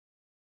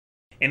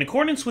In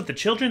accordance with the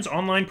Children's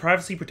Online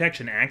Privacy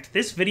Protection Act,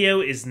 this video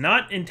is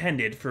not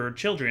intended for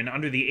children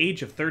under the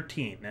age of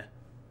 13.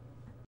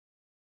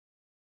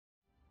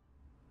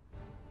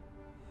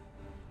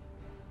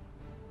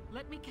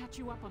 Let me catch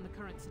you up on the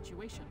current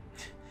situation.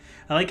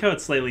 I like how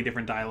it's slightly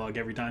different dialogue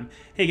every time.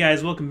 Hey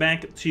guys, welcome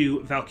back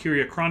to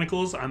Valkyria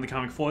Chronicles. I'm the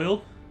Comic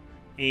Foil.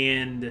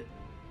 And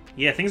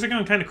yeah, things are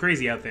going kind of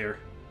crazy out there.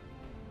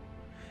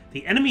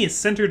 The enemy is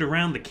centered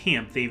around the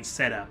camp they've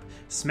set up,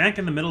 smack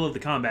in the middle of the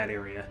combat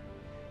area.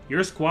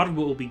 Your squad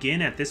will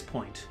begin at this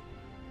point.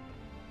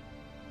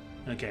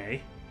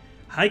 Okay.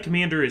 High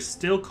Commander is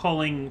still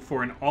calling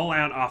for an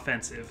all-out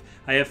offensive.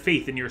 I have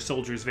faith in your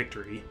soldiers'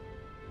 victory.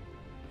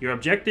 Your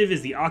objective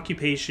is the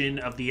occupation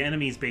of the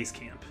enemy's base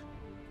camp.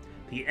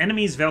 The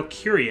enemy's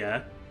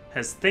Valkyria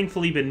has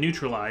thankfully been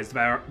neutralized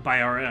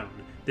by our own.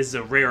 This is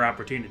a rare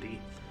opportunity.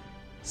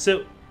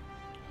 So,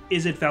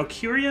 is it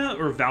Valkyria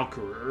or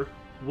Valkyrer?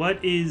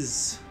 What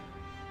is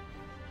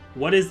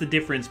the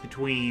difference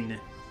between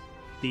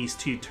these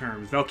two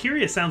terms?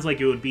 Valkyria sounds like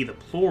it would be the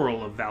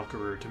plural of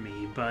Valkyrer to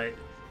me, but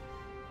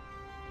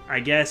I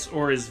guess,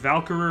 or is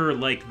Valkyrer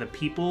like the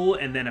people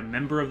and then a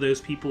member of those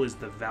people is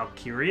the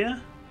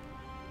Valkyria?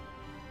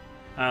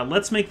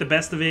 Let's make the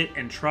best of it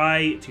and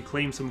try to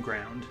claim some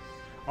ground.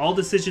 All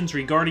decisions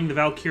regarding the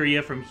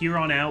Valkyria from here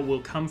on out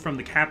will come from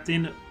the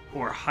captain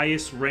or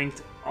highest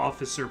ranked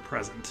officer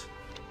present.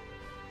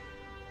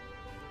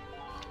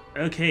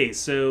 Okay,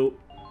 so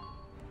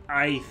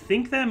I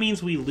think that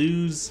means we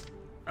lose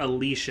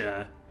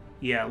Alicia.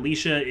 Yeah,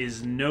 Alicia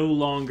is no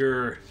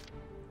longer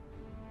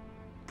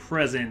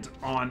present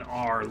on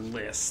our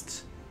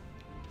list.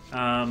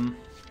 Also,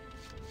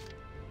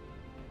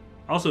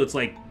 it's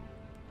like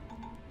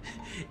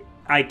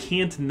I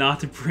can't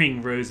not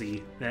bring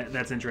Rosie.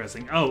 That's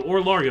interesting. Oh,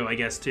 or Largo, I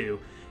guess, too.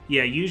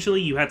 Yeah,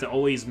 usually you have to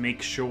always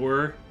make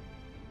sure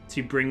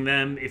to bring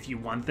them if you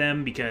want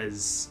them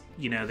because,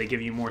 you know, they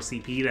give you more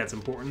CP. That's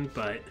important,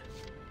 but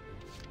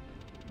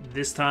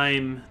this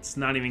time it's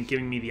not even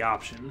giving me the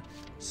option.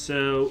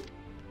 So,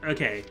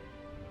 okay.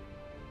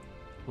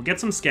 We'll get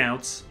some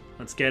scouts.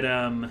 Let's get,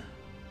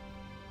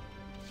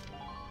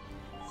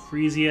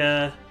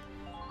 Frisia,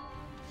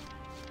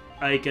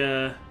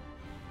 Ica,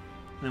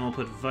 then we'll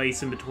put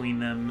Vice in between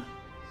them.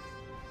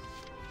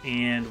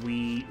 And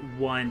we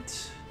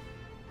want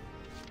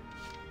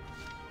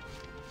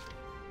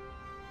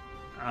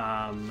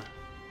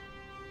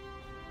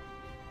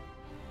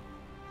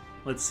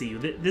let's see.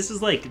 This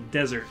is like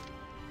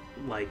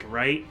desert-like,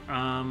 right?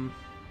 I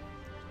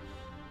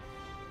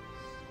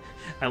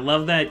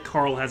love that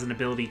Carl has an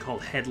ability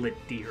called Headlit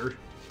Deer.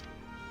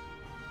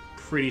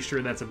 Pretty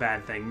sure that's a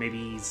bad thing.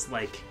 Maybe he's,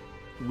 like,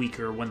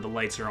 weaker when the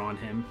lights are on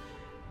him.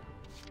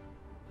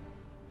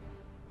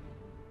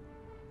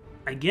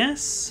 I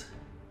guess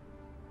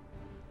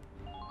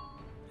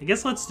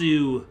let's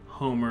do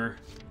Homer.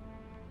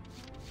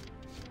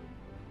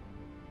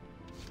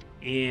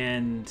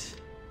 And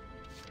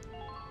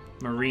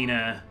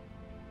Marina.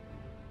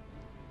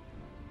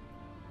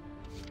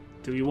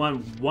 Do we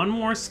want one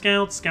more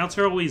scout? Scouts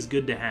are always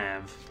good to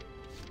have.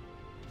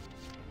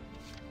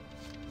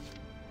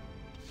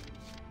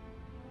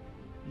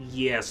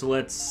 Yeah, so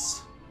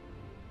let's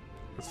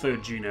throw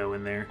Juno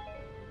in there.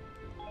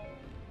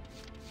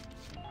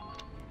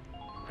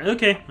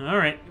 Okay,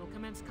 alright. You'll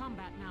commence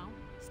combat now.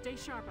 Stay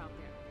sharp out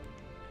there.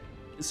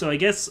 So I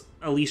guess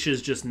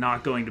Alicia's just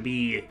not going to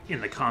be in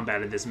the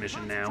combat of this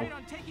mission now. Concentrate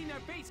on taking their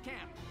base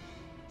camp.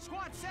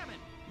 Squad 7,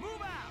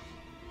 move out!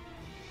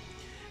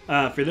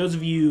 For those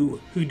of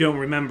you who don't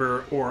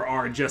remember or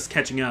are just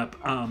catching up,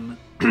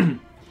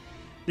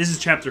 this is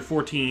Chapter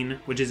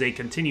 14, which is a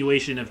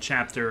continuation of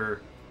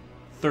Chapter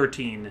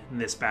 13 in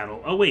this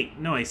battle. Oh wait,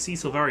 no, I see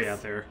Silvaria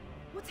out there.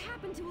 What's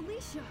happened to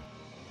Alicia?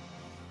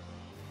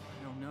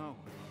 I don't know,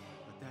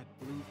 but that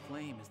blue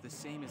flame is the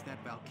same as that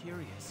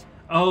Valkyria's.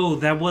 Oh,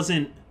 that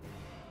wasn't...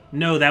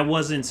 No, that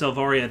wasn't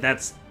Silvaria.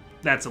 That's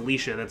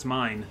Alicia. That's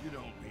mine. You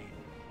don't mean...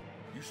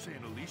 You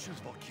saying Alicia's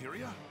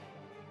Valkyria?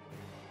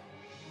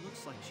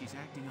 Looks like she's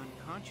acting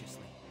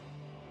unconsciously.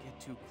 Get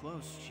too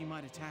close, she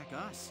might attack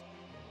us.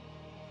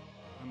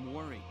 I'm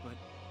worried, but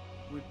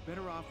we're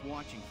better off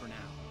watching for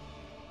now.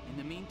 In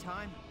the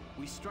meantime,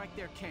 we strike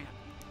their camp.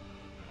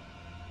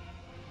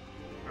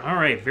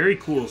 Alright, very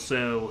cool.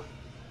 So...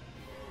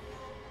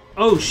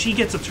 Oh, she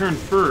gets a turn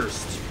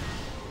first.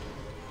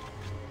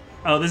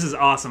 Oh, this is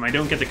awesome. I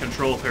don't get to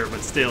control her,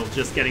 but still,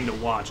 just getting to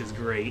watch is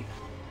great.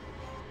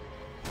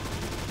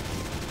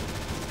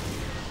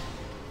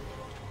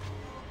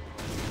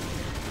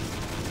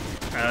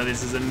 Oh,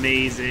 this is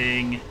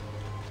amazing.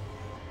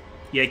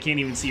 Yeah, I can't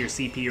even see your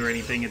CP or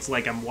anything. It's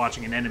like I'm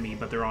watching an enemy,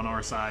 but they're on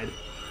our side.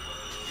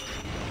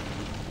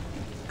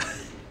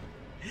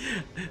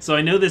 So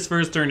I know this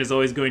first turn is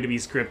always going to be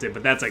scripted,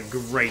 but that's a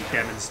great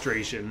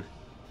demonstration.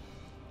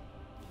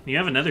 You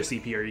have another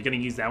CP. Are you going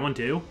to use that one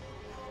too?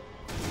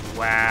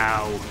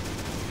 Wow.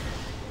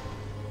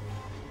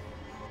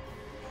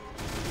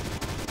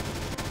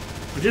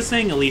 I'm just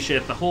saying, Alicia,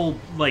 if the whole,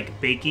 like,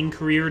 baking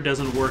career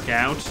doesn't work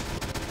out,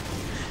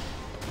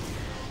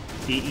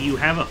 You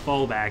have a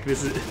fallback.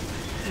 This is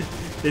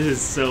this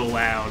is so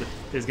loud.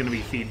 There's gonna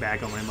be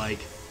feedback on my mic.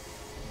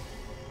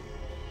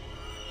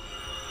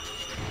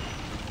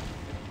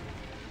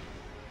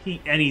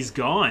 He's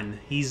gone.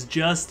 He's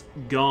just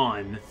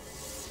gone.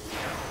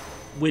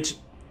 Which,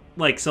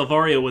 like,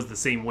 Salvario was the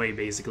same way,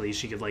 basically.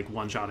 She could, like,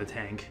 one-shot a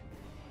tank.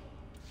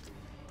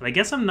 But I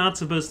guess I'm not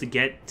supposed to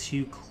get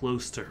too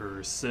close to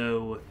her,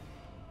 so...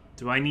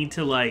 Do I need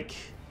to, like...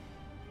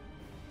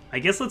 I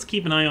guess let's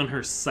keep an eye on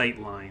her sight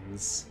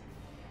lines.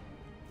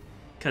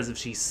 Because if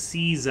she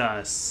sees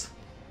us,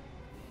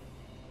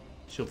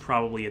 she'll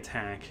probably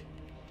attack.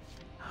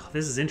 Oh,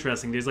 this is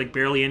interesting. There's, like,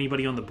 barely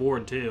anybody on the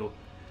board, too.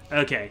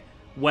 Okay.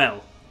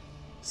 Well,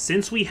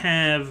 since we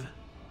have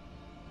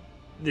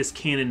this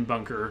cannon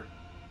bunker,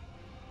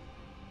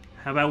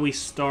 how about we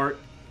start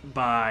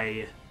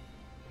by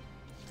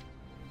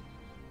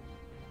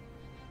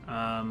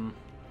Entering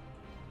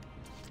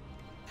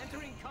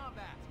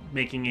combat.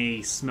 making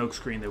a smoke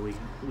screen that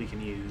we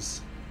can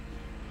use.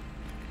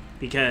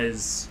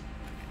 Because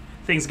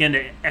thanks again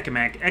to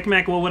Ekamac.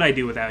 Ekamac, what would I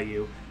do without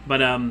you?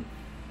 But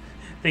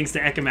thanks to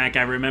Ekamac,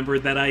 I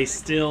remembered that I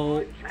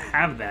still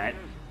have that.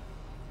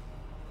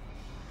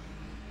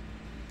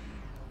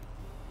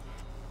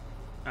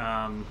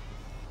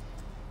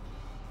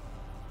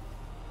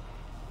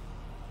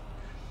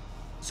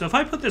 So if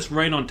I put this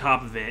right on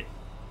top of it,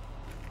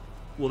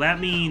 will that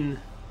mean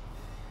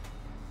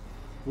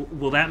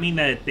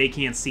that they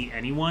can't see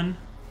anyone?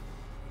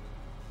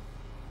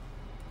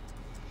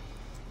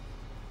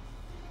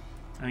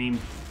 I mean,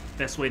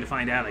 best way to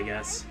find out, I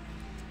guess.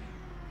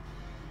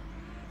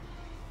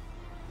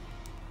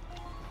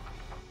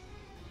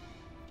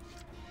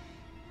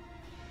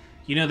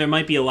 You know, there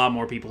might be a lot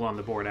more people on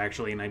the board,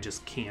 actually, and I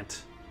just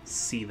can't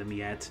see them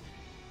yet.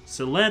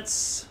 So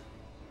let's...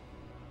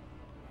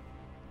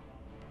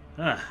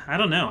 I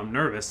don't know. I'm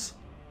nervous.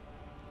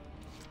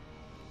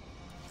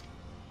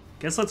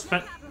 Guess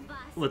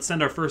let's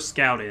send our first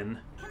scout in.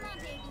 Come on,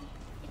 baby.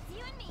 It's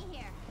you and me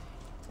here.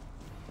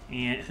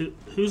 And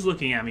who's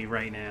looking at me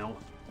right now?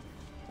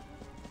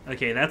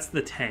 Okay, that's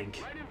the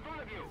tank. Right in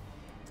front of you.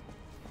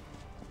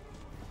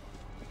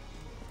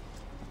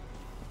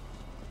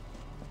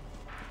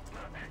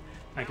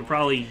 I could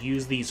probably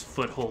use these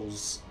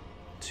footholes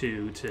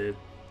to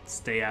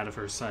stay out of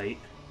her sight.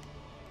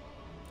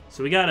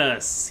 So we got a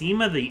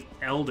Seema the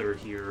Elder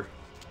here.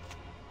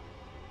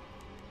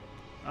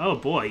 Oh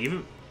boy,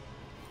 even...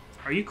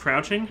 Are you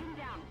crouching?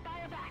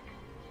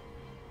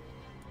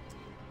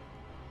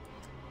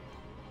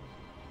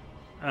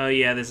 Oh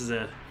yeah, this is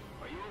a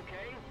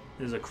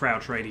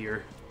crouch right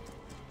here.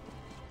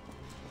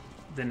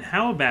 Then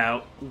how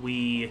about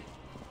we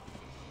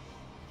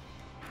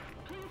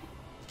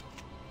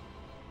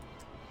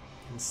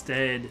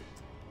instead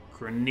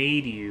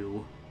grenade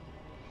you?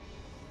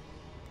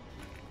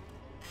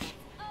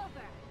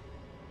 Over.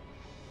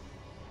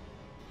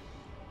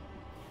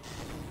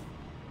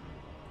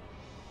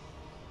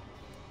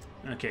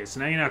 Okay, so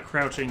now you're not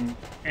crouching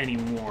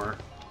anymore,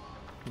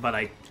 but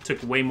I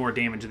took way more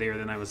damage there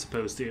than I was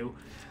supposed to.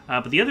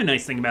 But the other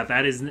nice thing about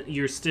that is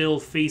you're still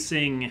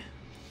facing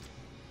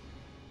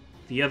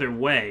the other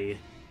way.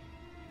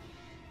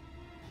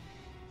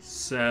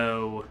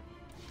 So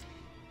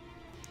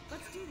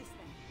Let's do this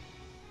thing.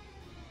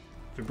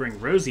 if we bring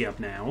Rosie up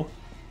now,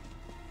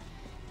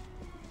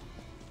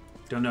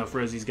 don't know if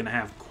Rosie's gonna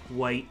have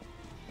quite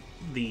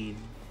the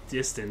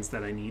distance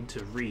that I need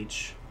to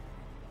reach.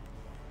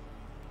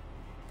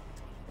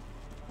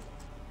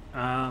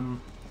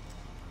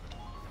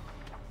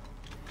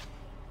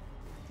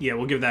 Yeah,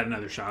 we'll give that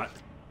another shot.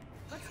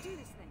 Let's do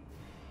this thing.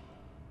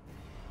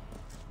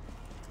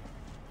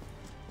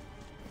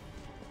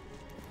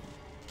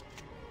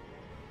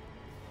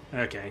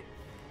 Okay.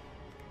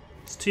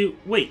 It's too...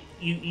 Wait,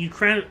 you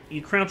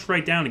crouched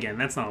right down again.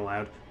 That's not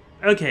allowed.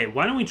 Okay,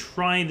 why don't we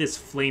try this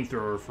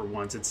flamethrower for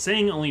once? It's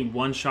saying only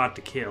one shot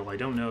to kill. I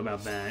don't know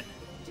about that.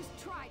 Just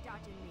try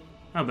dodging me.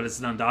 Oh, but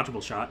it's an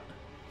undodgeable shot.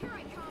 Here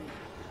I come.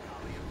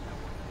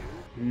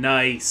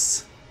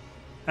 Nice.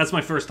 That's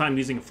my first time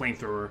using a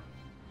flamethrower.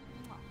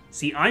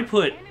 See, I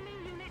put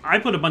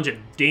a bunch of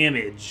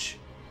damage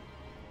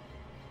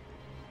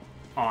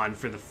on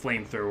for the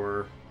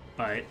flamethrower,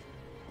 but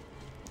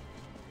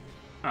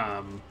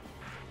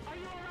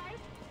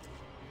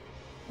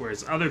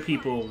whereas other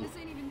people, This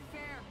ain't even fair.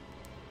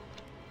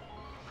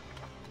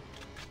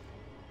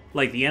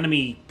 like the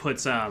enemy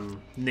puts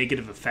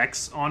negative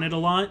effects on it a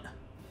lot,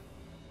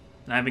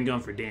 and I've been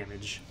going for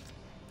damage.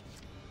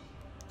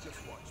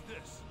 Just watch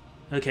this.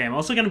 Okay, I'm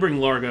also gonna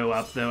bring Largo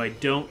up, though I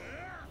don't.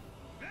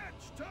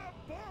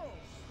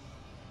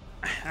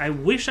 I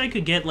wish I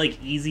could get, like,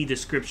 easy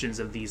descriptions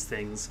of these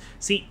things.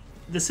 See,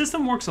 the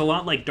system works a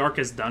lot like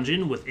Darkest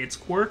Dungeon with its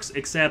quirks,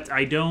 except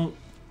I don't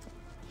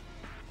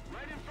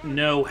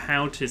know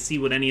how to see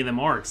what any of them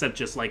are, except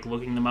just, like,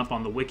 looking them up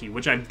on the wiki,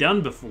 which I've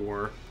done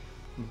before,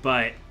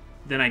 but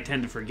then I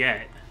tend to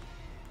forget.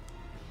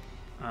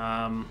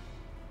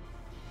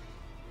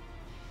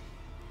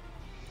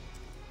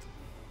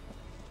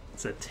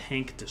 It's a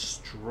tank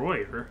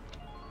destroyer.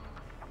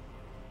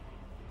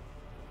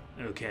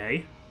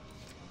 Okay.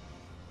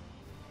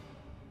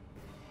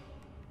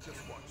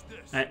 Just watch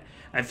this.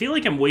 I feel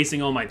like I'm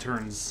wasting all my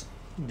turns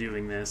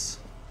doing this.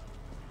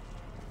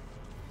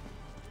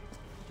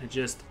 I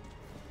just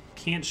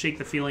can't shake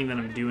the feeling that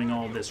I'm doing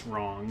all this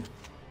wrong.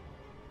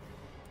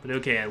 But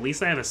okay, at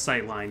least I have a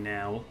sight line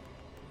now.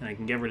 And I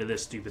can get rid of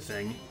this stupid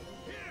thing.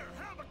 Here,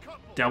 have a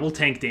couple. Double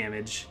tank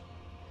damage.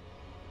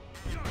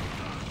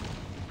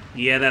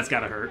 Yeah, that's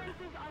gotta hurt.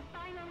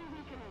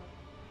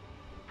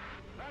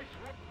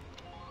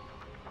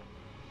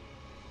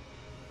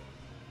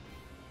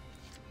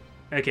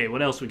 Okay,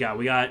 what else we got?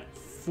 We got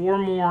 4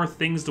 more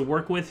things to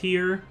work with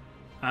here.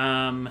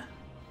 Right,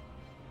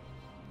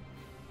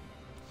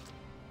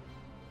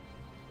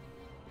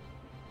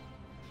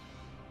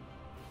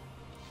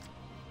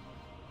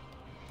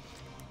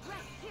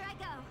 here I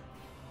go.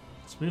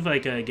 Let's move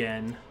Ica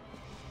again.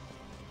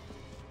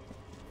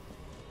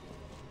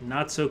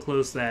 Not so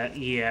close that...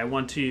 Yeah, I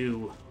want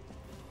to...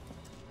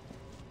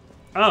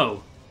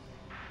 Oh!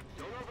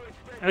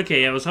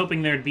 Okay, I was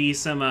hoping there'd be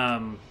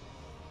some,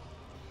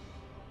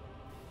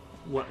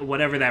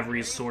 whatever that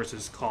resource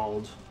is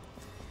called.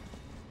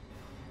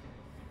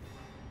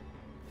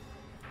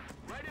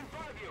 Right in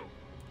front of you.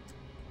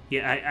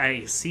 Yeah,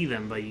 I see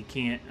them, but you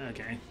can't...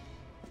 Okay.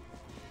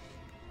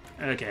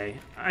 Okay.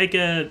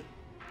 Ica,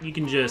 you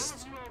can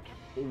just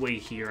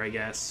wait here, I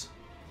guess.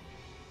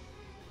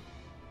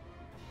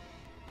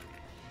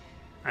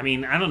 I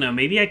mean, I don't know.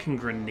 Maybe I can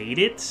grenade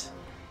it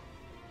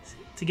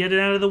to get it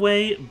out of the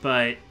way,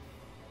 but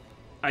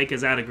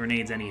Ica's out of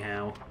grenades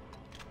anyhow.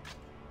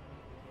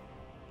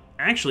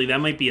 Actually,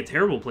 that might be a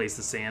terrible place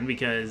to stand,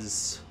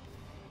 because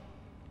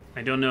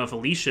I don't know if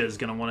Alicia is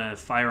going to want to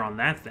fire on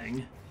that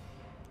thing.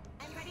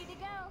 I'm ready to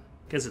go.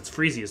 Guess it's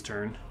Freezia's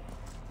turn.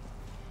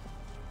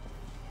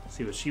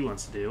 See what she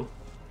wants to do.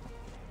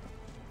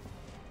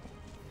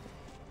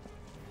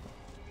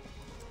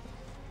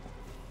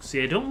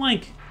 See, I don't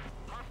like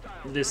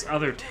this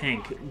other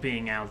tank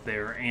being out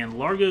there, and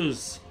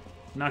Largo's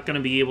not going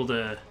to be able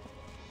to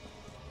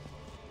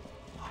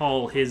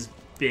haul his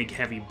big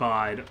heavy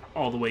bod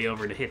all the way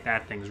over to hit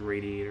that thing's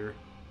radiator.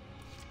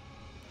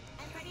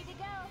 I'm ready to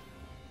go.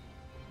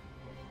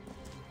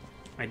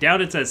 I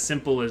doubt it's as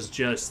simple as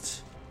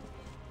just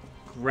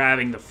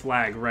grabbing the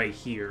flag right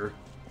here.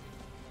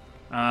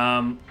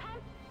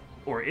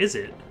 Or is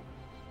it?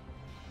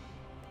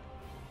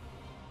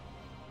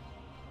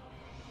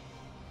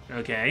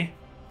 Okay.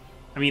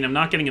 I mean, I'm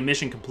not getting a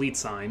mission complete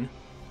sign.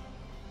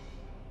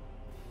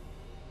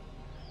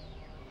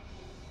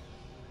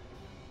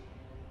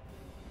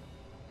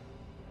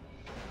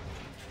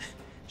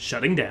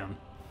 Shutting down.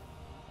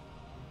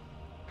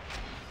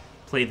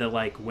 Play the,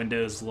 like,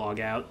 Windows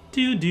logout.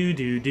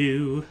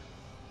 Do.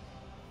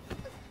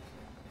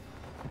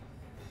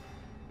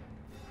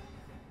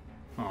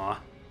 Aw.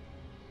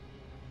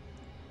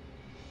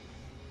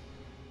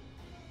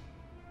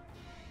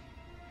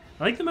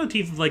 I like the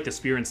motif of, like, the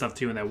spear and stuff,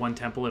 too, in that one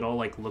temple. It all,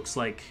 like, looks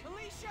like...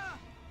 Alicia!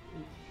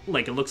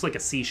 Like, it looks like a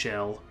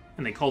seashell.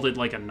 And they called it,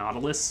 like, a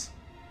nautilus.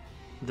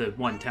 The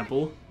one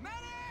temple.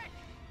 Medic!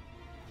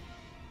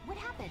 What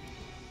happened?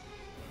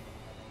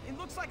 It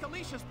looks like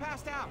Alicia's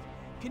passed out.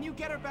 Can you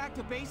get her back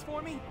to base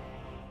for me?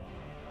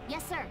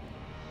 Yes, sir.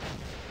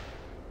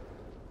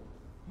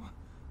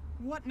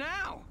 What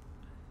now?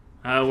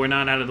 We're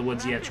not out of the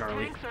woods yet,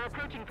 Charlie. Tanks are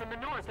approaching from the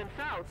north and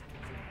south.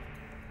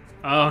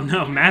 Oh,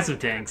 no, massive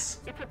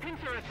tanks. It's a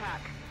pincer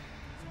attack.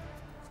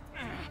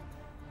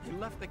 He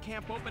left the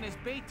camp open as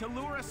bait to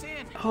lure us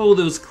in. Oh,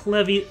 those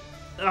clevy...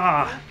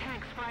 Ah. Those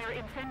tanks fire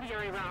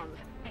incendiary rounds.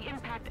 The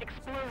impact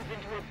explodes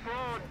into a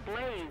broad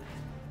blaze.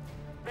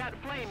 That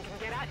flame can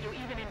get at you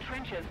even in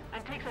trenches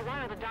and takes a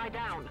while to die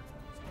down.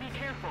 Be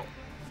careful.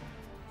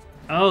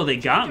 Oh, they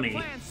got Change me.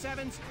 of plan,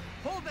 Sevens.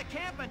 Hold the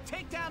camp and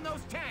take down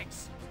those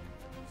tanks.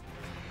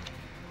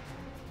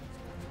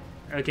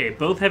 Okay,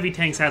 both heavy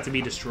tanks have to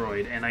be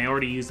destroyed, and I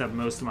already used up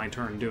most of my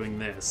turn doing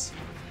this.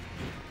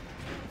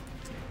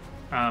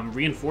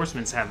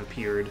 Reinforcements have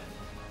appeared.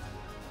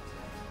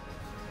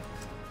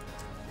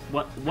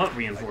 What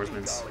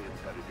reinforcements?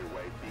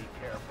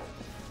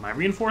 My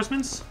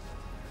reinforcements?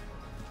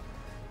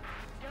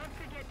 Don't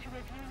forget to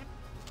review.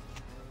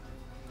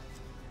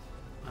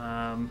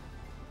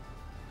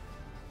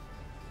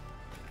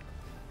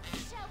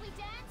 Shall we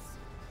dance?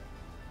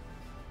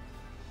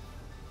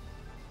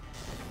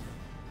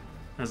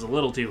 That was a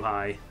little too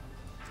high.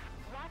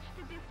 Watch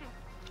the distance.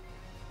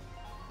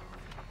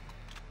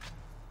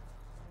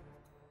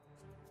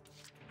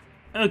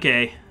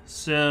 Okay,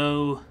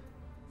 so...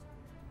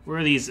 Where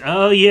are these?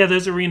 Oh, yeah,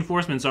 those are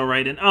reinforcements,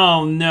 alright. And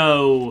oh,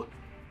 no!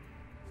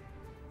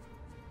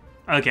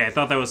 Okay, I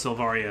thought that was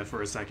Silvaria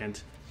for a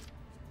second.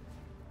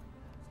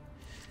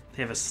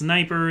 They have a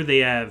sniper, they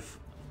have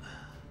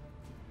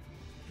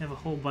a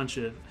whole bunch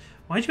of...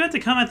 Why'd you have to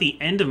come at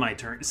the end of my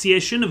turn? See, I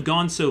shouldn't have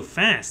gone so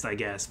fast, I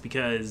guess,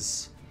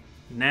 because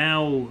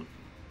now...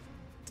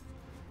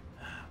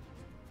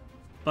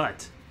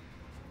 But...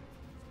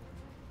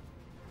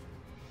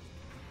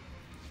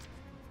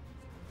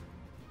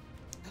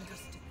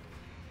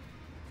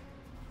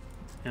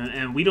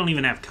 And we don't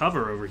even have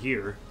cover over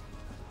here.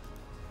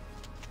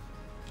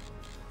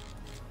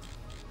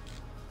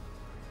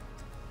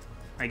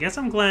 I guess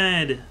I'm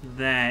glad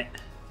that...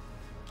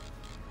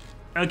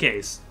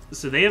 Okay,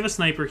 so they have a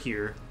sniper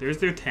here. There's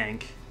their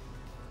tank.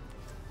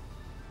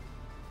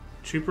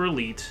 Trooper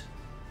Elite.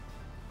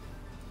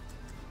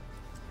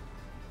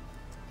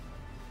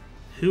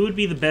 Who would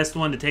be the best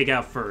one to take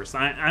out first?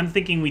 I'm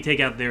thinking we take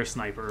out their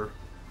sniper.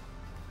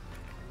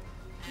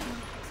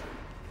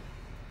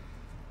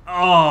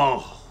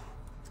 Oh!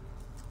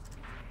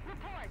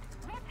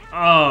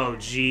 Oh,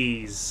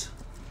 jeez.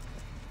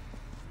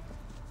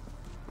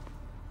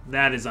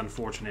 That is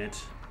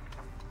unfortunate.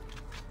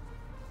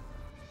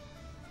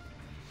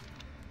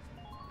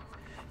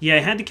 Yeah, I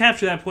had to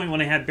capture that point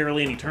when I had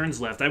barely any turns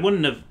left. I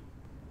wouldn't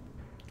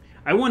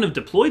have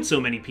deployed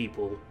so many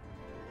people.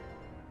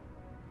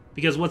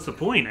 Because what's the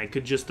point? I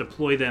could just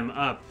deploy them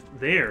up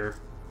there.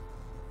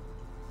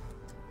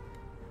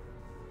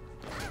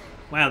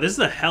 Wow, this is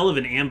a hell of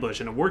an ambush,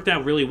 and it worked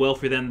out really well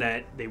for them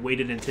that they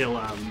waited until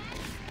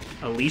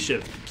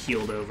Alicia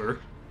keeled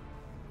over.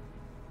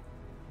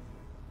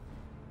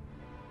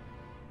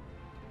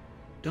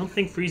 Don't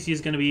think Frisia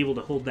is going to be able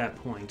to hold that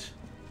point.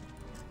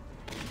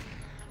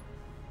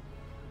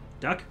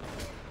 Duck?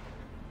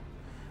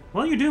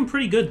 Well, you're doing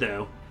pretty good,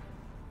 though.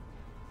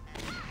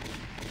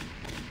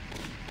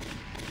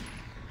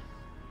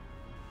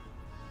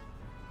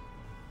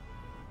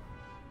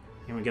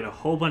 And we get a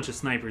whole bunch of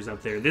snipers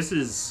up there. This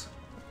is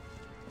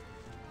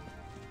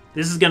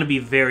going to be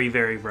very,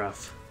 very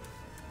rough.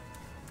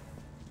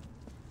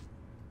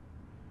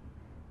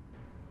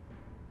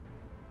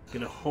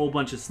 Get a whole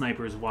bunch of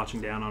snipers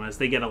watching down on us.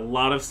 They get a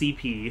lot of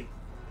CP.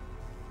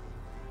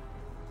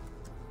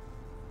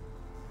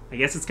 I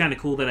guess it's kind of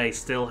cool that I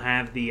still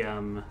have the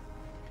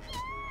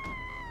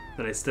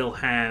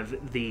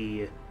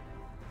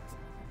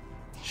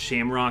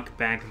Shamrock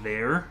back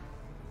there.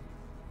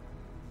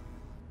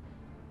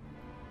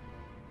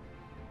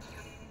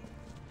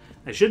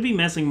 I should be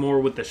messing more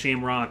with the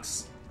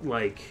Shamrocks,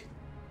 like,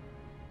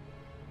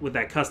 with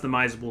that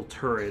customizable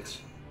turret.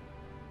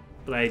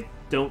 But I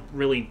don't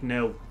really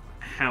know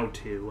how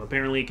to.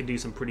 Apparently it can do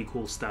some pretty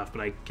cool stuff,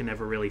 but I can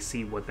never really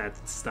see what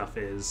that stuff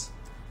is.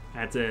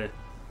 I have to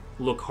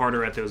look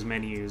harder at those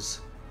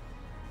menus.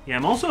 Yeah,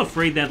 I'm also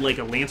afraid that, like,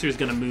 a Lancer is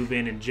going to move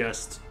in and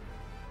just...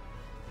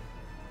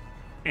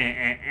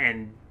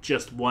 and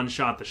just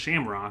one-shot the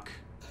Shamrock.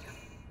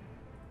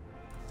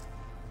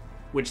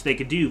 Which they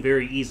could do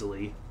very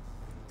easily.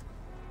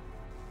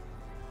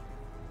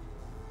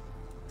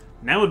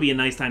 Now would be a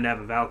nice time to have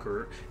a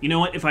Valkyrie. You know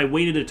what? If I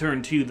waited a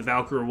turn too, the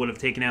Valkyrie would have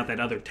taken out that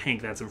other tank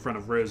that's in front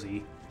of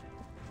Rosie.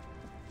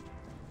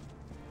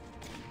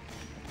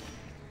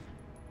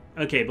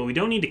 Okay, but we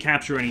don't need to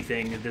capture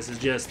anything. This is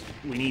just,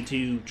 we need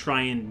to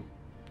try and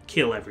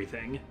kill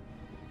everything.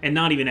 And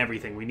not even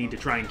everything. We need to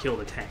try and kill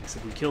the tanks.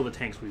 If we kill the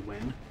tanks, we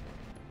win.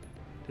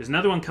 There's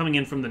another one coming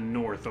in from the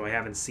north, though I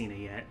haven't seen it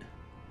yet.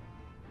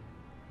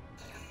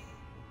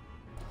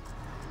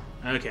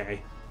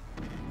 Okay.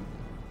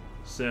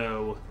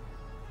 So...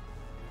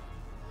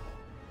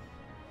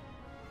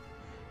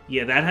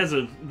 yeah,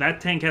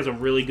 that tank has a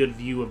really good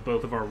view of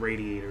both of our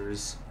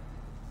radiators.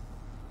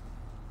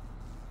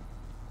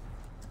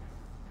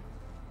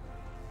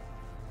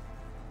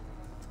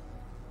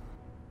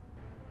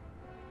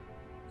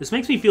 This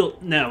makes me feel...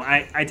 no,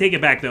 I take it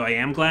back, though. I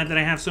am glad that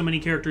I have so many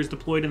characters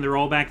deployed and they're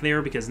all back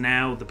there, because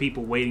now the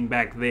people waiting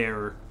back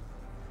there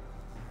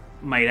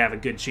might have a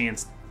good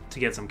chance to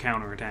get some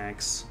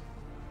counterattacks.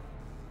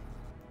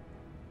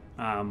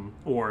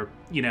 Or,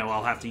 you know,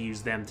 I'll have to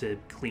use them to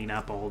clean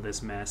up all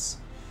this mess.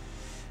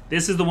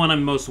 This is the one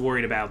I'm most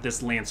worried about,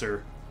 this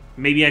Lancer.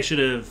 Maybe I should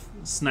have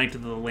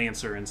sniped the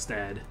Lancer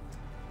instead.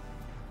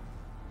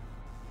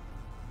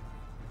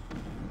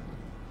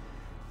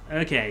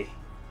 Okay.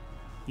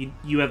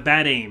 You have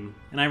bad aim,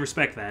 and I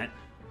respect that.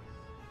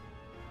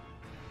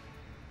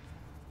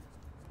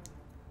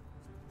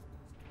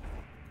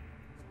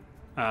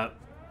 What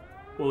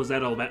was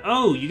that all about?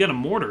 Oh, you got a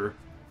mortar.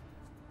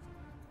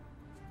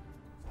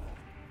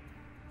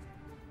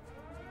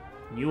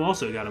 You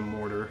also got a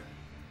mortar.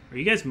 Are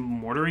you guys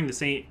mortaring the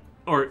same...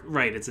 or,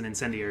 right, it's an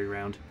incendiary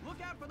round.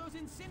 Look out for those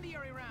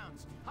incendiary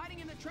rounds. Hiding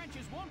in the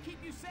trenches won't keep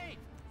you safe.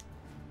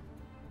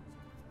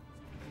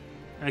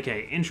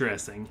 Okay,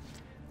 interesting.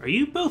 Are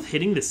you both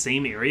hitting the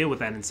same area with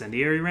that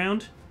incendiary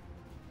round?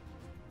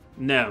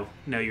 No.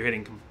 No, you're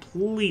hitting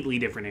completely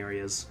different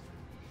areas.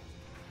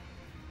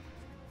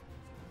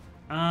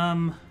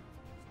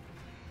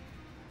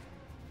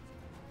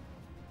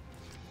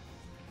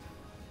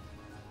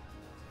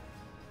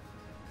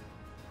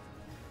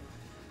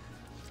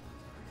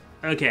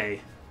 Okay.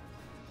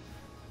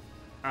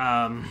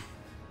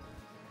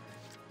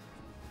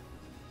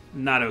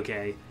 Not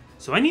okay.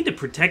 So I need to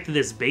protect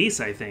this base,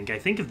 I think. I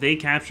think if they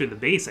capture the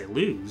base, I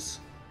lose.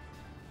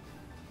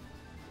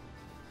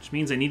 Which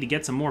means I need to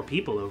get some more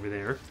people over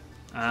there.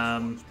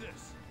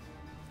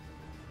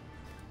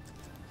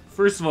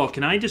 First of all,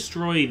 can I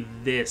destroy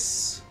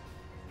this?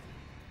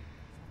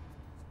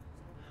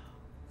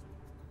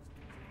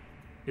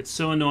 It's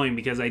so annoying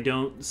because I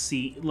don't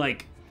see,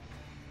 like,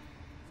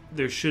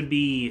 there should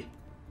be,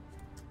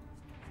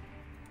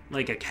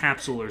 like, a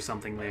capsule or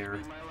something there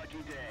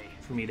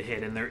for me to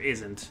hit, and there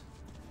isn't.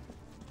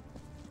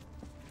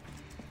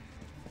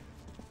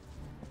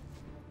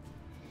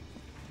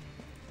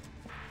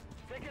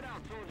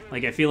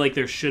 Like, I feel like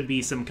there should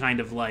be some kind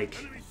of, like,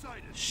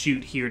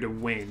 shoot here to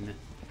win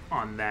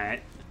on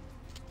that.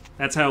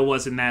 That's how it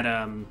was in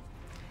that,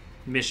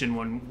 mission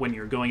when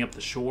you're going up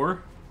the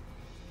shore.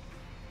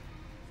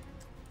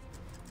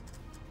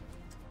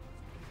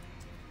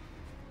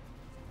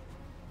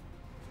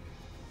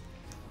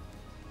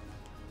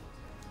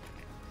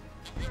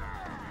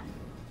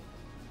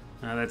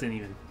 That didn't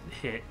even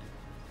hit.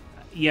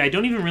 Yeah, I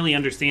don't even really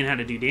understand how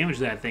to do damage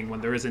to that thing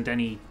when there isn't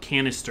any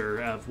canister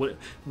of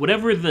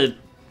whatever the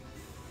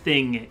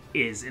thing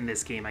is in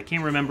this game. I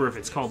can't remember if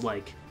it's called,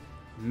 like,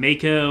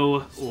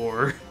 Mako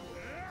or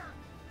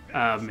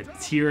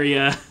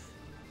Materia.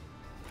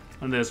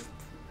 One of those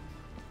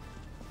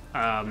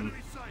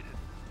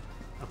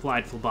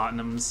applied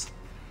phlebotoms.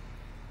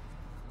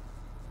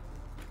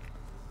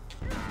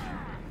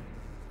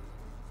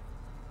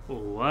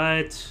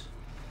 What?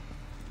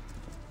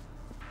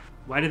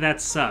 Why did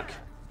that suck?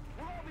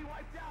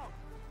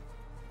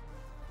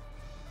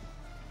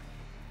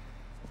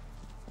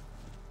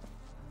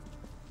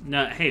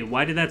 No, hey,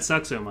 why did that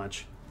suck so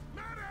much?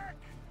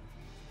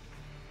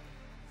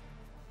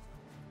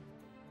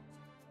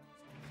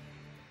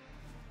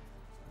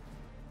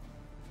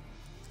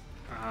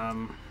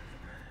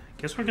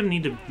 Guess we're gonna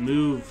need to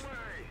move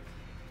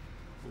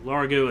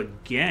Largo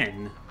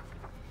again.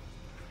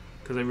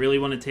 Because I really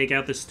want to take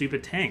out this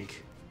stupid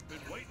tank.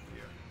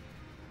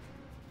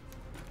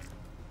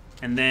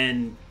 And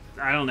then,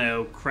 I don't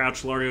know,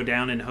 crouch Largo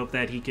down and hope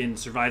that he can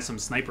survive some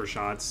sniper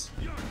shots.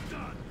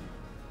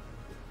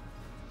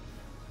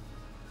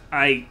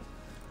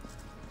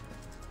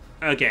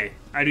 Okay,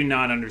 I do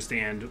not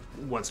understand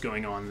what's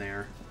going on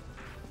there.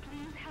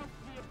 Please help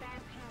the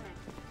advanced unit.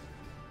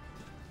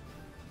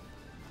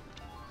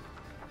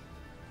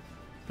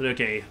 But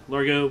okay,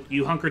 Largo,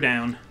 you hunker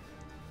down.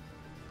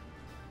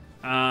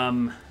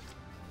 I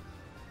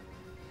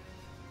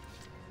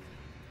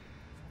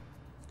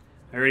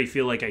already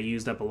feel like I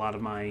used up a lot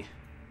of my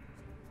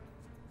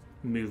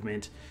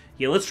movement.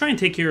 Yeah, let's try and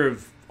take care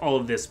of all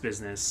of this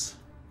business.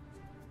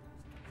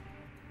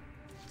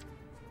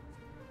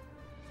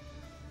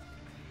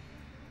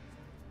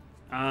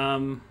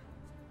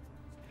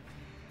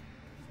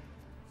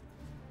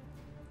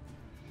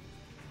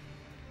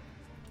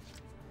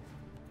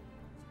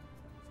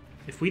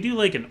 If we do,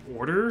 like, an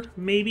order,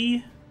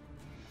 maybe?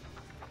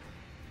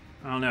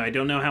 I don't know. I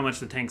don't know how much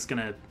the tank's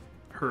gonna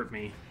hurt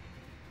me.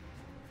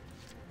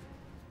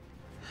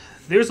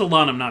 There's a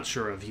lot I'm not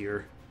sure of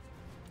here.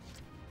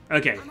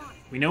 Okay.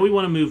 We know we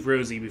want to move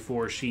Rosie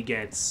before she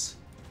gets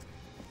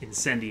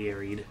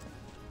incendiaried.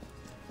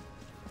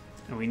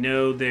 And we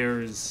know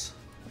there's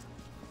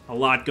a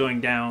lot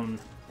going down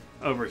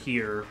over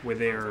here where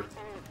they're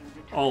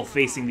all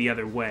facing the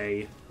other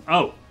way.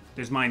 Oh!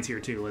 There's mines here,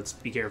 too. Let's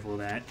be careful of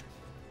that.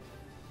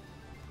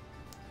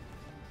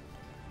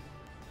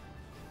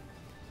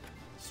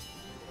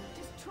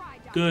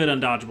 Good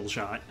undodgeable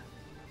shot.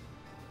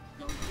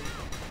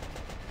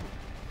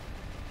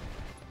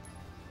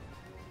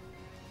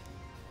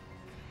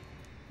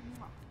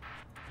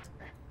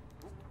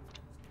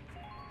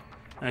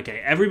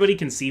 Okay, everybody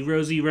can see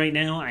Rosie right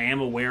now. I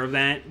am aware of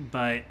that,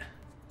 but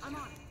I'm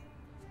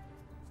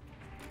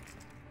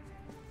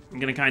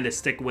gonna kind of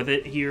stick with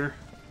it here.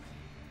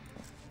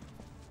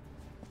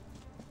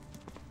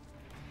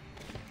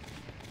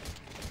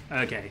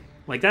 Okay,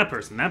 like that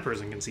person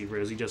can see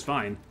Rosie just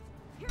fine.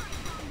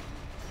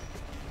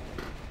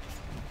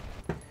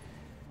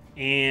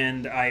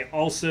 And I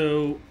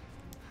also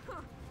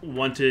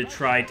want to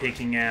try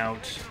taking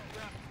out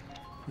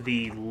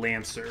the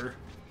Lancer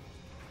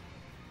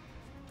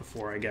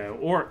before I go.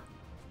 Or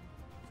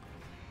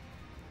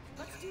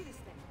Let's do this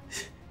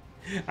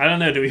thing. I don't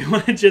know, do we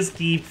want to just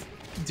keep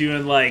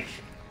doing, like,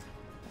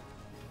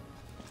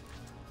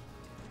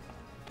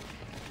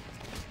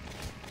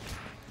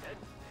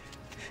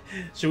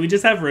 should we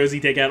just have Rosie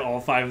take out all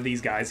 5 of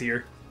these guys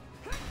here?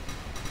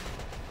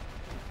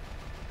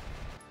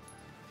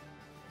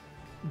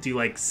 Do,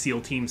 like,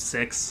 SEAL Team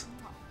 6?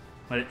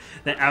 But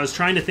I was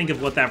trying to think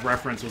of what that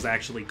reference was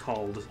actually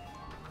called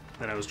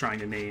that I was trying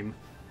to name.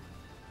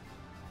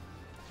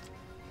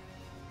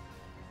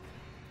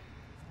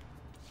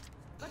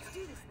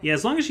 Yeah,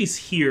 as long as she's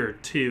here,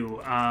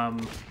 too.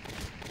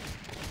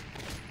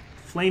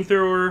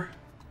 Flamethrower.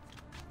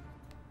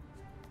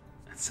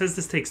 It says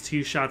this takes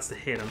 2 shots to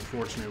hit,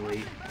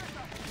 unfortunately.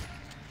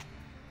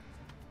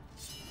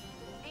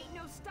 Ain't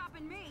no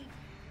stopping me.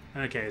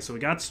 Okay, so we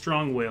got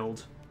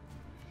Strong-Willed.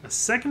 A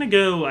second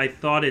ago, I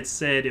thought it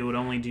said it would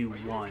only do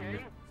 1.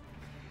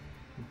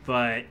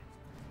 But...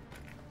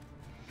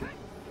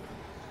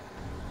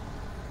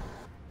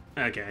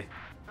 okay.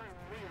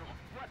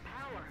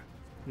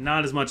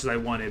 Not as much as I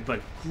wanted,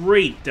 but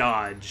great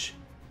dodge.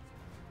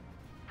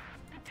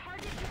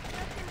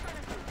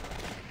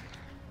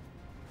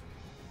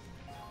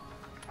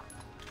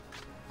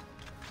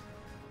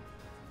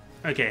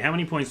 Okay, how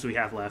many points do we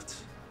have left?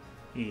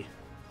 E.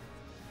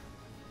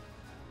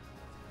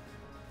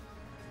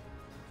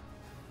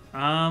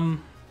 Alright,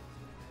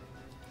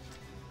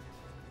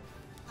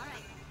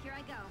 here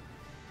I go.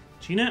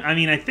 Gina, I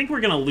mean, I think we're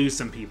gonna lose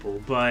some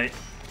people, but...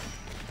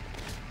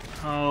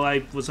 Oh,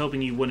 I was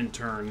hoping you wouldn't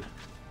turn.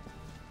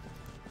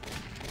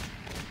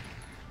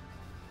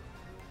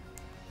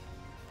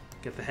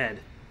 Get the head.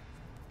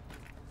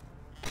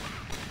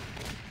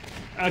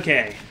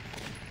 Okay.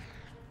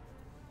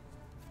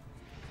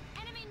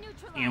 Enemy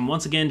neutralized. And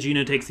once again,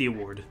 Gino takes the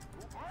award.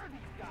 Who are these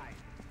guys?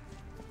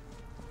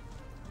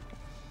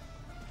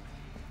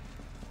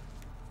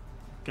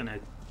 Gonna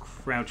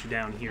crouch you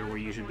down here where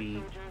you should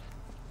be...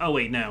 Oh,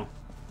 wait, no.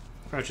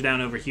 Crouch you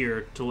down over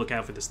here to look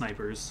out for the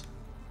snipers.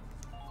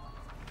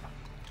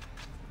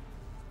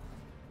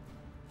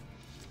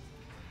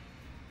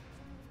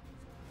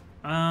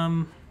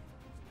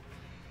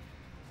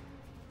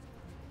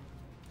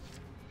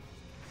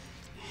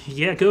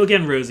 Yeah, go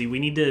again, Rosie. We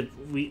need to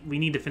we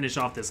need to finish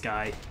off this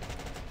guy.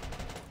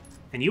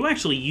 And you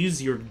actually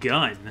use your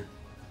gun.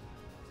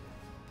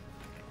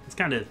 It's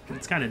kind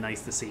of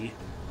nice to see.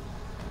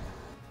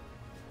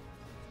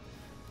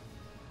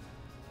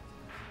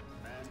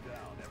 Man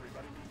down.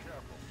 Everybody be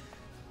careful.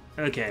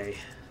 Okay.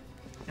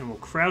 And we'll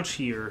crouch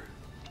here.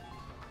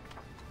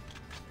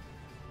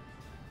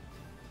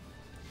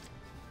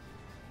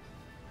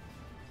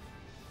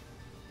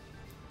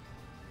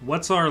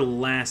 What's our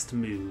last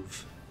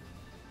move?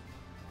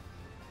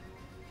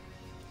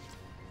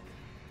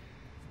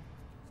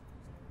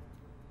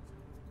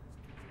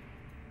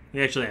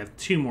 We actually have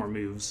 2 more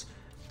moves,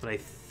 but I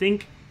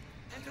think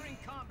Entering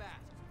combat.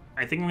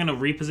 I'm gonna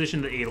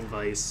reposition the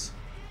Edelweiss.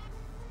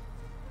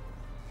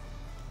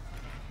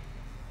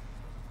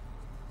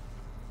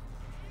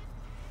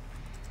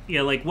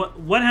 Yeah, like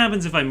what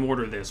happens if I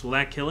mortar this? Will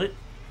that kill it?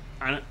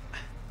 I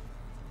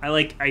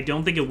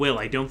don't think it will.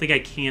 I don't think I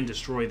can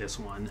destroy this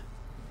one.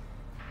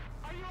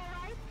 Are you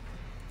alright?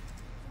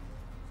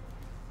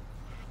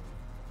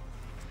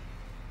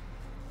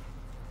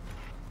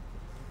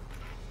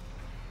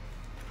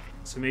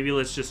 So maybe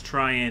let's just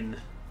try and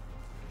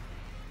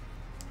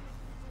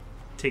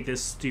take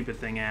this stupid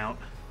thing out.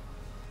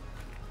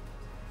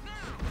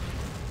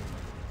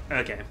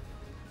 Okay.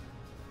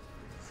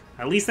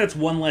 At least that's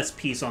one less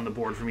piece on the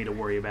board for me to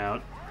worry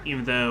about,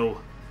 even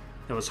though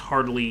that was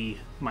hardly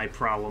my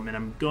problem. And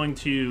I'm going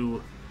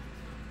to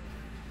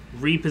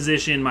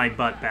reposition my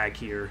butt back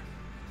here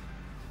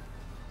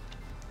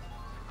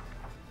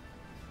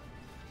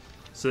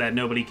so that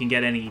nobody can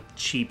get any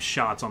cheap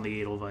shots on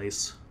the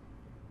Edelweiss.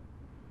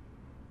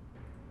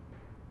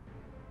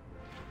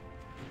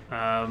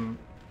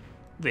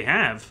 They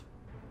have.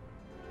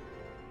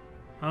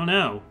 Oh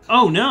no.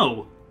 Oh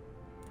no!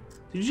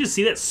 Did you just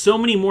see that? So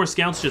many more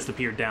scouts just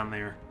appeared down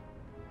there.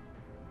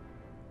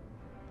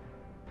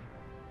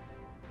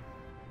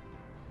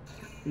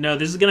 No,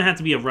 this is gonna have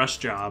to be a rush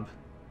job.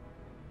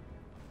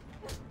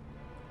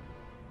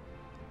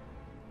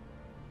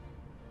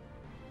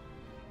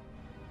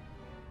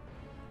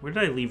 Where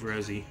did I leave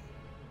Rosie?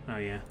 Oh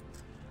yeah.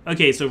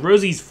 Okay, so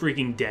Rosie's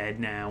freaking dead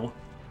now.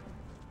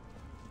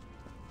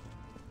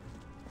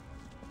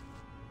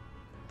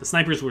 The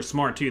snipers were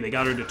smart, too. They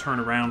got her to turn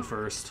around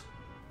first.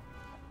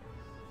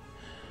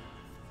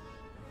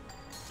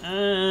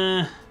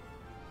 They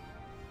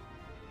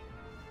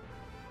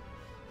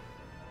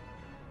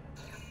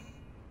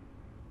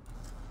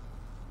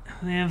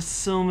have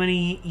so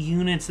many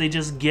units, they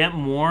just get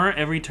more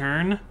every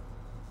turn?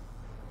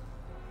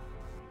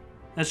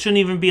 That shouldn't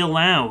even be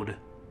allowed.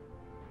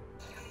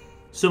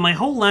 So my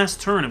whole last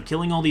turn of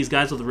killing all these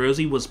guys with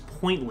Rosie was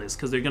pointless,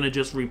 because they're going to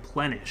just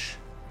replenish.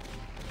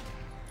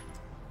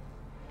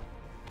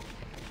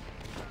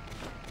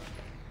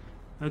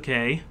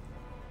 Okay.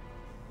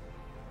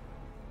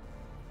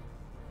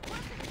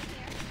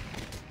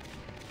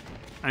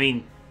 I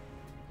mean,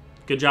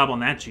 good job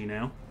on that,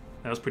 Gino.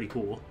 That was pretty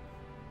cool.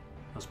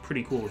 That was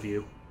pretty cool of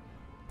you.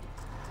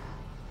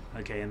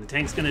 Okay, and the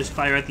tank's gonna just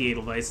fire at the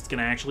Edelweiss. It's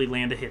gonna actually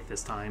land a hit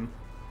this time.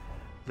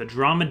 The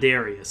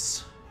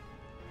Dromedarius.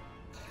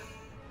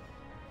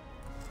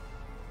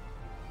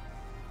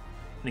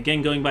 And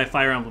again, going by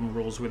Fire Emblem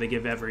rules, where they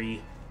give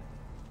every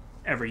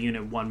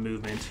unit 1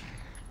 movement.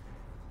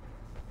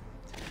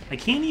 I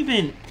can't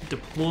even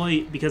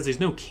deploy, because there's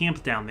no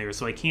camp down there,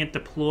 so I can't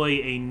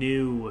deploy a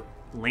new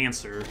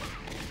Lancer.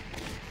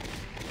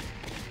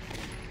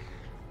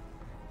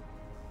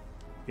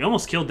 We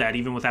almost killed that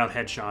even without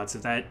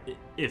headshots,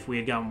 if we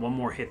had gotten 1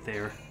 more hit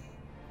there.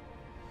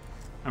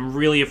 I'm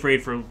really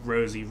afraid for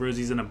Rosie.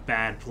 Rosie's in a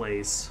bad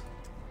place.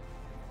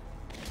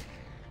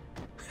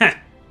 Heh!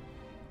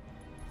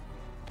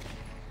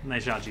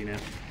 Nice shot, Gino.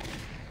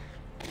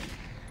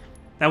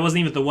 That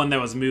wasn't even the one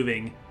that was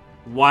moving.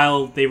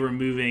 While they were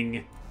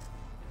moving,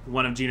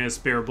 one of Gino's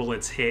spare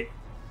bullets hit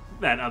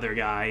that other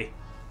guy.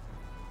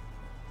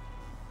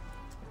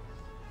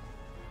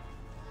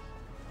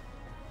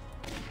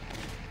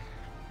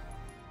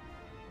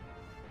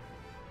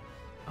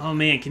 Oh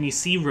man, can you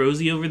see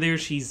Rosie over there?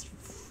 She's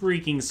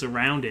freaking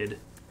surrounded.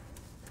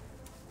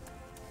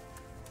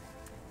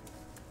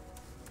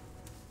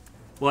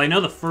 Well, I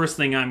know the first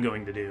thing I'm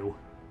going to do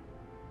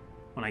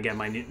when I get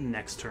my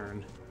next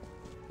turn.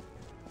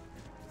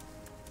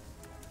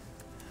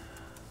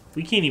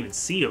 We can't even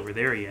see over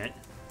there yet.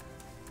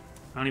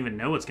 I don't even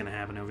know what's going to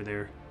happen over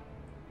there.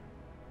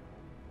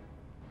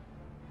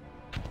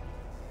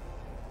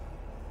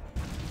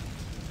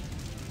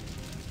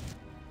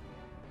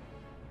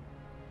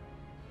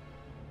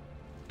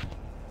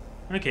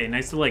 Okay,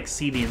 nice to, like,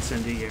 see the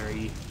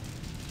incendiary.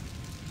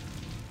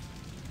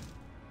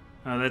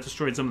 That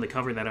destroyed some of the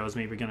cover that I was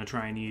maybe going to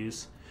try and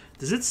use.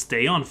 Does it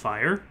stay on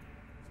fire?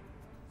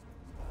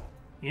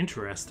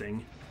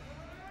 Interesting.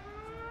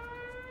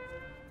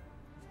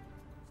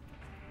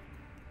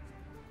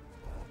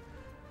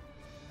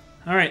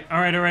 Alright.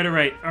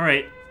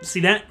 See,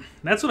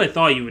 that's what I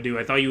thought you would do.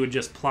 I thought you would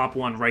just plop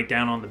one right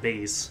down on the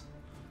base.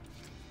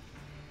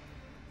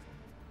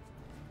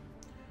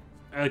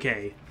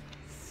 Okay.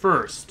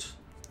 First,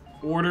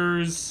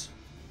 orders,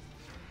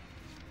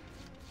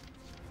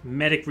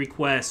 medic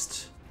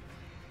request,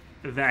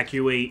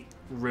 evacuate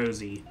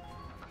Rosie.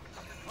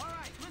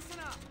 Alright, listen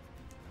up!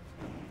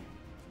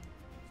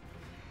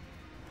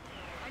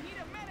 I need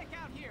a medic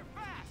out here,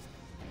 fast!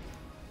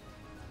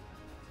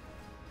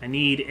 I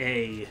need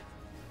a...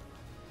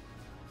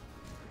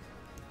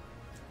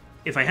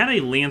 If I had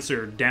a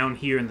Lancer down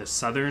here in the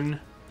southern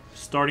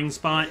starting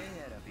spot,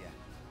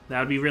 that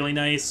would be really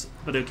nice.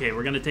 But okay,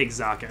 we're gonna take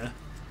Zaka.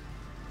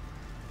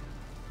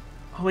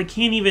 Oh, I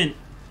can't even...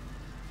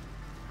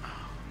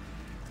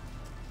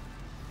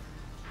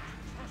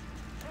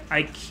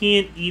 I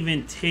can't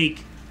even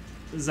take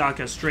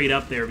Zaka straight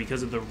up there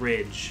because of the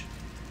ridge.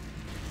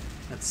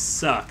 That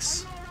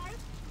sucks.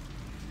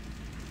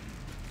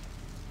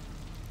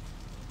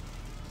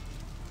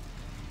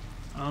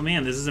 Oh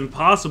man, this is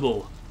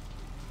impossible.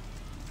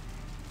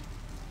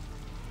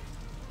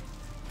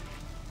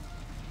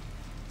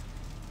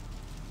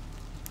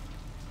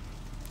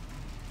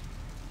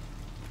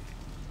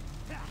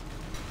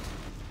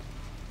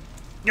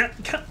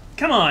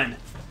 Come on!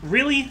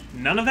 Really?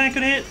 None of that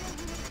could hit?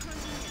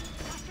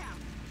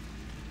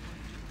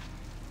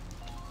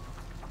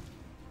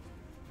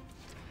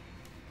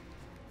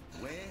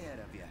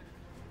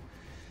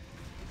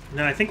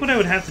 No, I think what I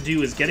would have to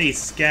do is get a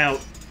scout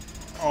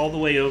all the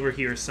way over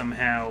here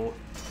somehow,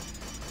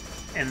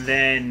 and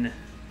then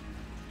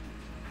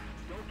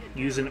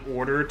use an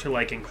order to,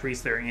 like,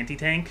 increase their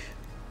anti-tank.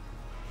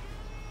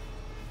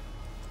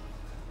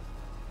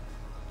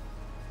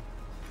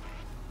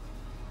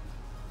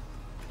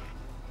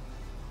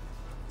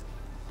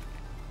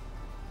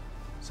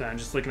 So I'm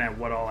just looking at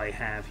what all I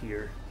have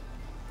here.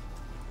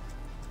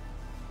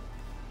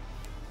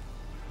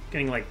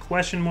 Getting, like,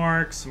 question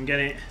marks. I'm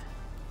getting...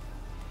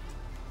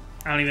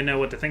 I don't even know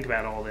what to think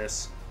about all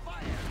this.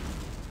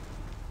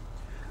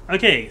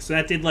 Okay, so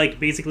that did, like,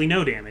 basically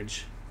no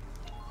damage.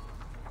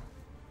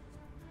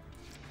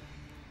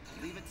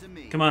 Leave it to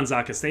me. Come on,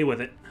 Zaka, stay with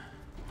it.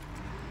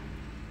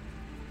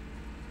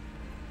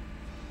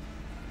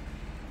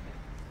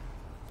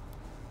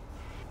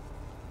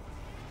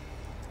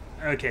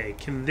 Okay,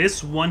 can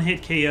this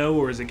one-hit KO,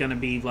 or is it gonna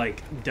be,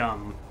 like,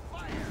 dumb?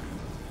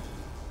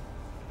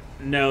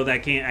 No,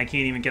 that can't. I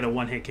can't even get a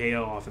one-hit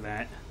KO off of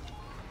that.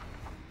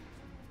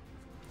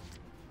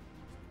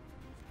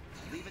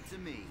 Leave it to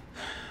me.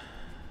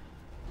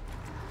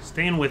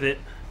 Staying with it.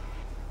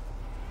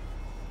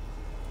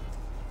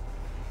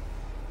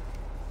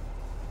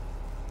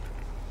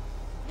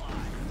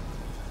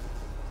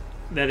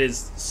 That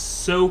is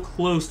so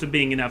close to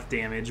being enough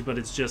damage, but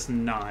it's just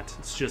not.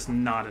 It's just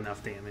not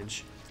enough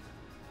damage.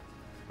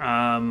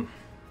 And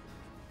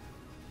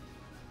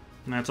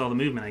that's all the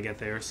movement I get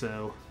there,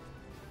 so...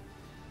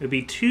 It would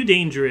be too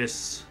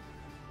dangerous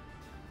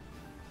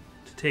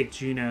to take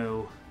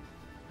Juno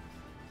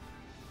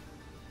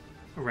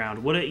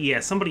around. Yeah,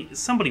 somebody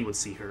would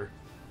see her.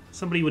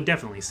 Somebody would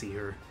definitely see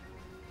her.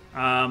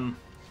 And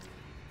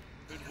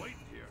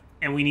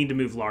we need to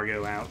move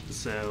Largo out,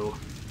 so...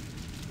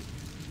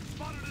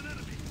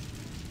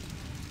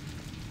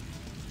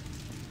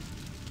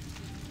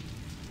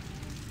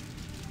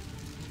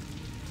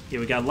 Yeah,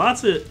 we got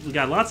lots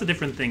of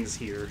different things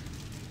here.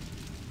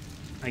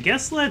 I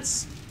guess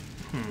let's...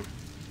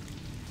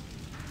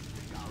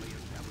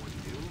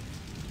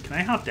 Can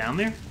I hop down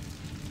there?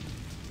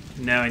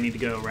 No, I need to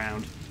go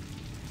around.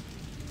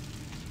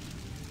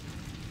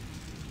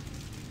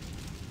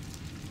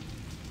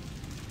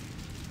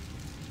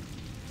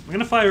 I'm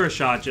gonna fire a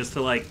shot just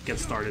to, like, get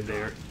started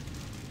there.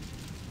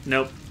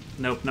 Nope.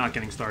 Nope, not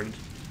getting started.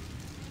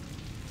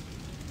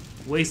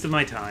 Waste of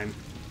my time.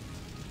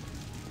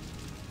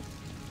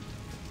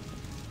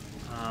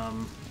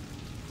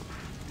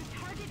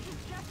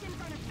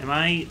 Am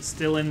I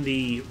still in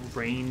the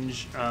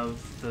range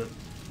of the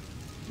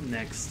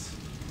next?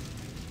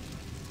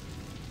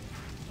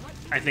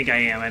 I think I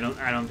am.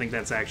 I don't think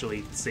that's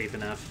actually safe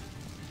enough.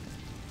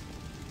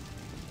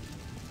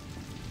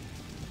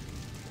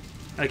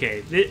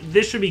 Okay,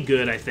 this should be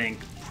good, I think.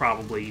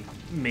 Probably.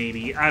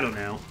 Maybe. I don't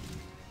know.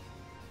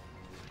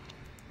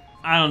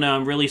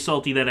 I'm really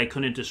salty that I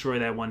couldn't destroy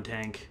that one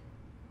tank.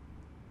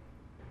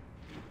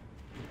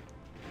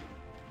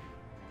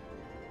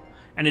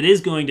 And it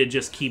is going to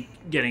just keep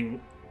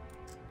giving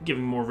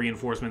more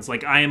reinforcements.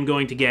 Like, I am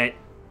going to get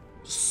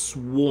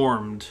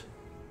swarmed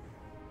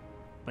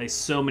by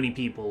so many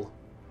people.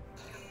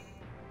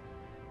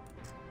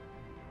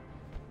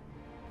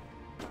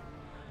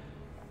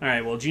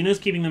 Alright, well, Juno's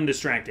keeping them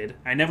distracted.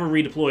 I never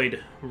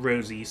redeployed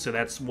Rosie, so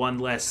that's one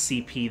less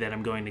CP that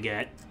I'm going to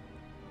get.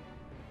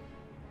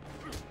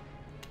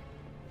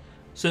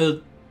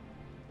 So,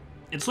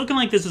 it's looking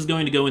like this is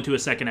going to go into a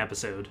second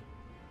episode.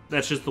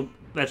 That's just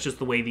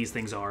the way these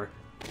things are.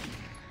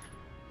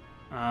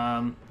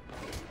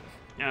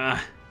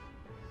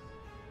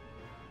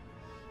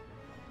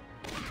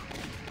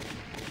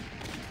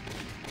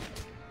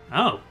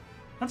 Oh,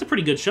 that's a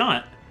pretty good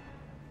shot.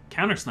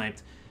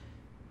 Counter-sniped.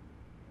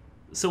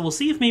 So we'll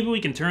see if maybe we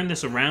can turn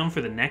this around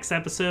for the next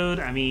episode.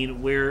 I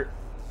mean, we're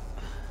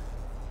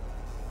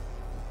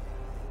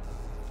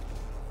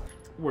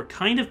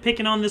kind of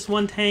picking on this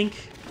one tank,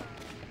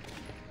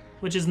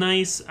 which is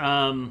nice.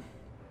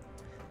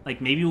 Like,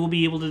 maybe we'll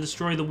be able to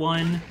destroy the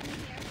one.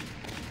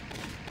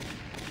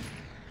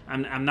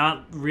 I'm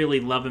not really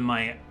loving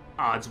my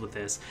odds with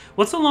this.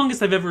 What's the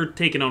longest I've ever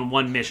taken on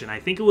one mission? I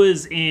think it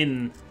was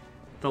in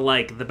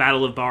the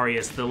Battle of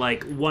Barrios, the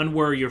one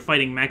where you're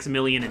fighting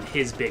Maximilian and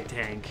his big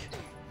tank.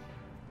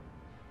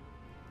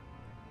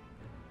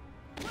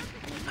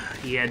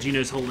 Yeah,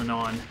 Juno's holding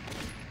on.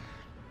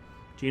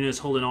 Juno's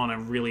holding on. I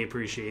really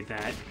appreciate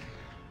that.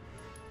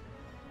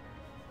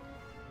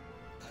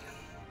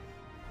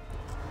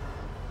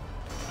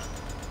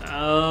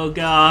 Oh,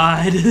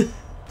 God.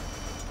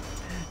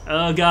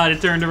 Oh, God,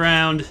 it turned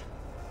around.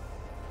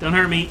 Don't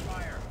hurt me.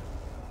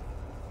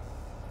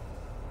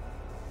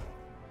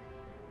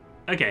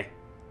 Okay.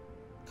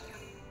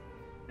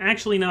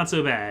 Actually, not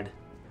so bad.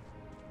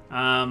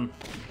 I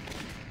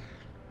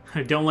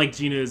don't like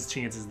Juno's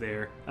chances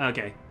there.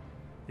 Okay.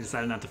 He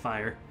decided not to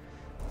fire.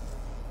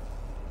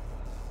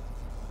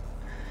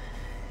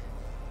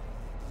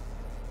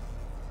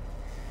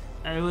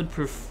 I would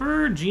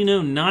prefer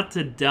Juno not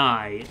to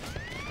die.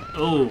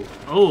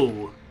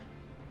 Oh.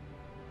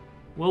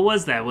 What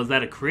was that? Was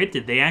that a crit?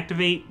 Did they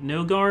activate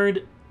no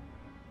guard?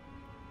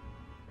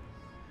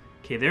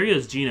 Okay, there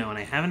goes Juno, and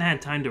I haven't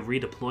had time to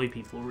redeploy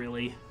people,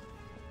 really.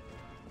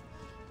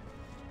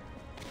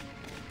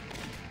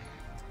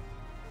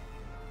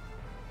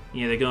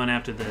 Yeah, they're going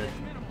after the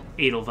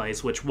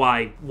Edelweiss, which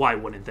why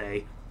wouldn't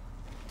they?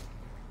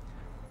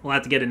 We'll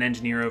have to get an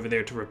engineer over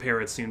there to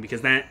repair it soon,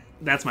 because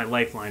that's my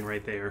lifeline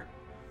right there.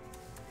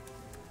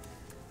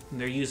 And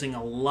they're using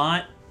a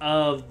lot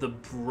of the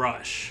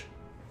brush.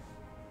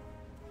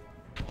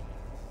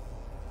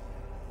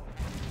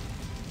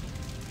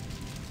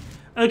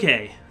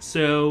 Okay,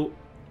 so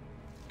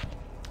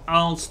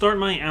I'll start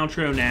my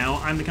outro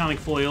now. I'm the Comic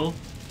Foil.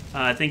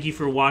 Thank you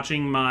for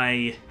watching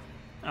my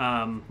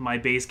my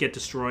base get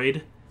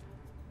destroyed.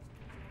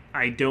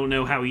 I don't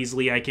know how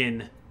easily I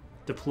can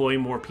deploy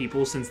more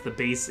people since the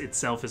base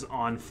itself is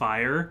on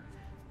fire,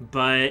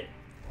 but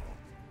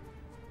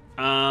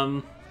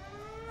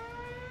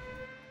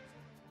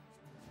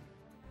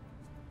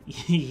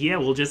yeah,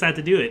 we'll just have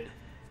to do it.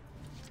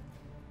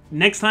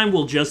 Next time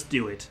we'll just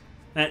do it.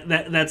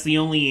 That's the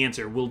only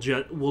answer. We'll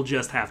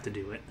just have to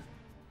do it.